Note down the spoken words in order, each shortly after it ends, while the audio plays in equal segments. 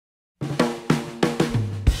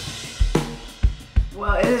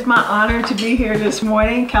Well, it is my honor to be here this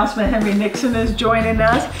morning. Councilman Henry Nixon is joining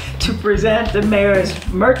us to present the Mayor's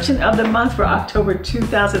Merchant of the Month for October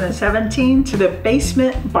 2017 to the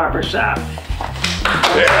Basement Barbershop.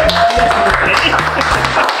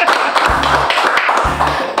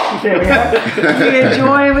 There we are. We are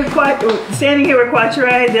joined with standing here with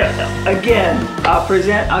Quattray to again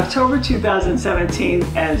present October 2017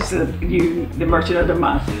 as the Merchant of the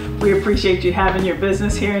Month. We appreciate you having your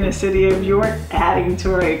business here in the city of York, adding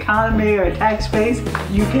to our economy or tax base.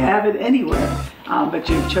 You can have it anywhere, but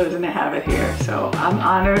you've chosen to have it here. So I'm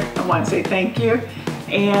honored. I want to say thank you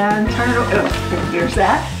and turn it over. Oh, there's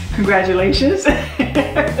that. Congratulations.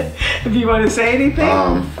 If you want to say anything.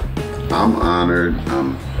 I'm honored.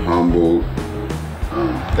 I'm humbled.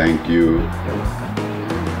 Thank you.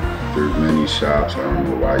 There's many shops. I don't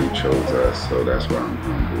know why you chose us, so that's why I'm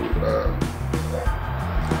humbled.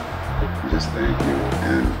 Just thank you.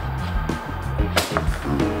 And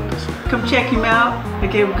come check them out. They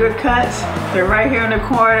give good cuts. They're right here in the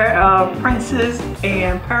corner of Princess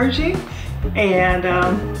and Pershing. And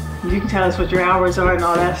you can tell us what your hours are and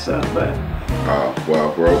all that stuff. But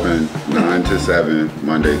well, we're open 9 to 7,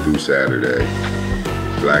 Monday through Saturday.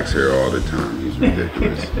 Black's here all the time. He's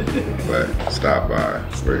ridiculous. But stop by.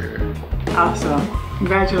 We're here. Awesome.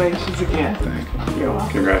 Congratulations again. Thank you. You're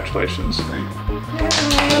welcome. Congratulations. Thank you.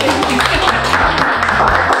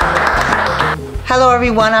 Hello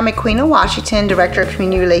everyone, I'm Equina Washington, Director of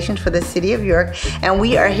Community Relations for the City of York, and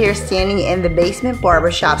we are here standing in the Basement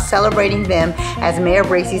Barbershop celebrating them as Mayor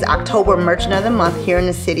Bracey's October Merchant of the Month here in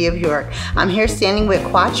the City of York. I'm here standing with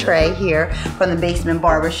Quattray here from the Basement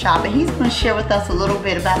Barbershop, and he's going to share with us a little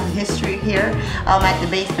bit about the history here at the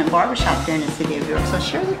Basement Barbershop here in the City of York. So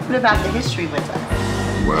share a little bit about the history with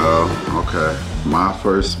us. Well, okay. My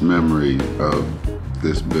first memory of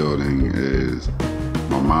this building is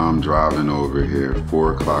my mom driving over here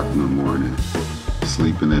 4 o'clock in the morning,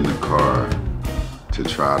 sleeping in the car to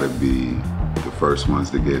try to be the first ones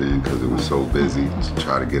to get in because it was so busy, to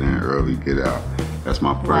try to get in early, get out. That's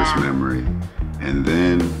my first memory. And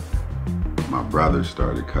then my brother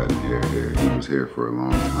started cutting hair here. He was here for a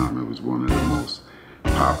long time. It was one of the most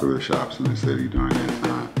popular shops in the city during that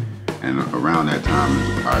time. And around that time,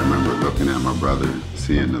 I remember looking at my brother,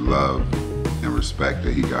 seeing the love and respect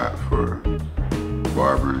that he got for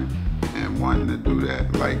barbering and wanting to do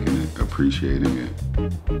that, liking it, appreciating it.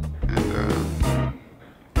 And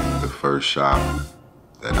the first shop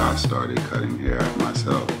that I started cutting hair at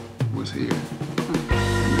myself was here.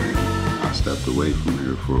 And then I stepped away from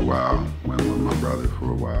here for a while, went with my brother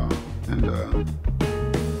for a while, and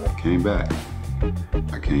came back.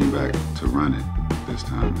 I came back to run it this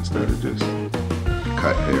time instead of just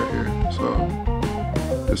cut hair here. So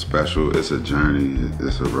it's special, it's a journey,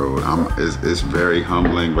 it's a road. It's very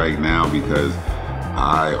humbling right now because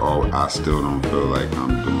I still don't feel like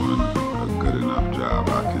I'm doing a good enough job.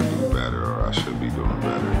 I can do better, or I should be doing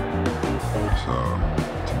better. So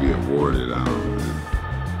to be awarded,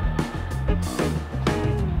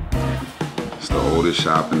 it's the oldest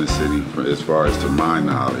shop in the city as far as to my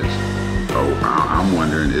knowledge. Oh, I'm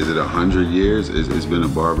wondering, is it 100 years? It's been a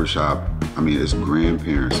barbershop. I mean, it's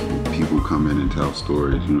grandparents. People come in and tell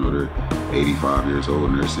stories. You know, they're 85 years old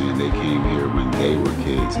and they're saying they came here when they were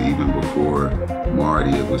kids. Even before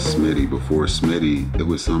Marty, it was Smitty. Before Smitty, it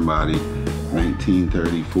was somebody,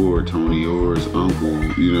 1934, Tony Orr's uncle.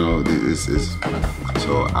 You know,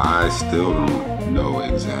 so I still don't know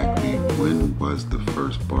exactly when was the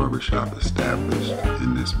first barbershop established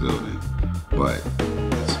in this building, but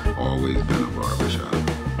it's always been a barbershop.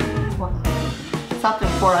 Something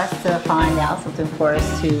for us to find out, something for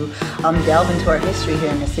us to delve into our history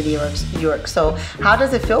here in the city of York. So how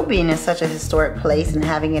does it feel being in such a historic place and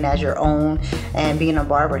having it as your own and being a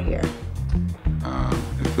barber here?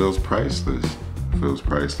 It feels priceless. It feels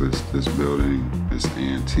priceless. This building is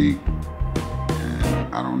antique,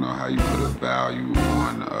 and I don't know how you put a value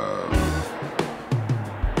on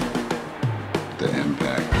the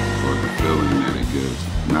impact or the feeling that it gives.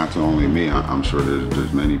 Not to only me, I'm sure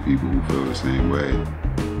there's many people who feel the same way.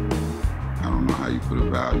 I don't know how you put a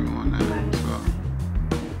value on that.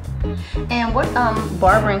 So. And what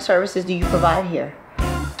barbering services do you provide here?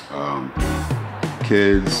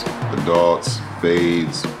 Kids, adults,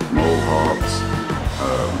 fades, mohawks,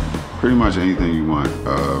 pretty much anything you want.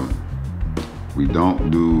 We don't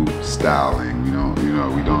do styling, you know,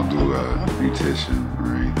 we don't do a beautician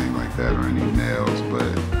or anything like that, or any nails,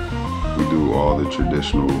 but we do all the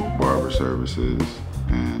traditional barber services,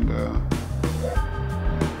 and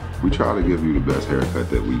we try to give you the best haircut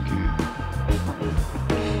that we can.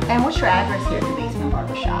 And what's your address here at the Basement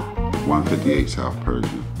Barbershop? 158 South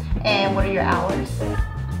Pershing. And what are your hours?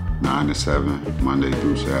 9 to 7, Monday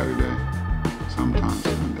through Saturday. Sometimes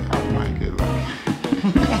Sunday, I might get lucky.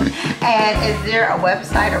 And is there a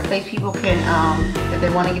website or place people can, if they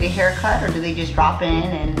want to get a haircut, or do they just drop in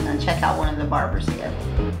and check out one of the barbers here?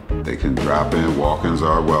 They can drop in, walk-ins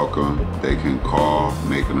are welcome. They can call,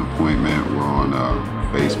 make an appointment. We're on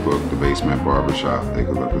Facebook, The Basement Barbershop. They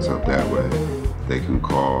can look us up that way. They can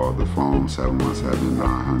call the phone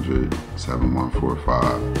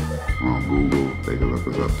 717-900-7145. We're on Google. They can look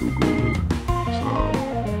us up through Google. So,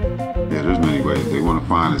 yeah, there's many ways. If they want to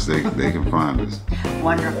find us, they can find us.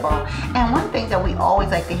 Wonderful. And one thing that we always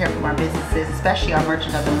like to hear from our businesses, especially our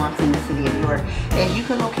Merchant of the Month in the City of York, is you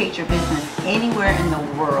can locate your business anywhere in the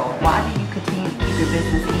world. Why do you continue to keep your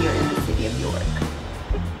business here in the City of York?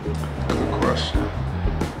 Good question.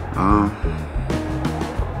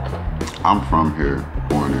 I'm from here,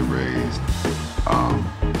 born and raised.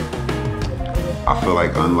 I feel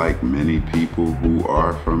like unlike many people who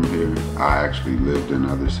are from here, I actually lived in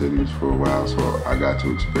other cities for a while, so I got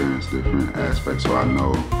to experience different aspects. So I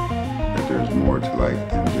know that there's more to life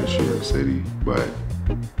than just York City, but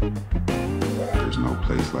there's no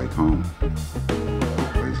place like home. No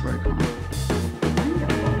place like home.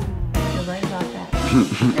 You're right about that.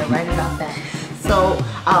 You're right about that. So,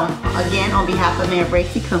 again, on behalf of Mayor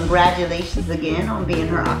Bracy, congratulations again on being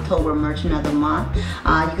her October Merchant of the Month.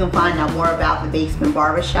 You can find out more about the Basement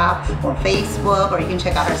Barbershop on Facebook, or you can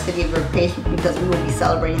check out our City of York page, because we will be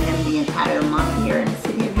celebrating them the entire month here in the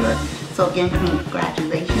City of York. So again,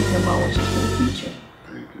 congratulations and well wishes to the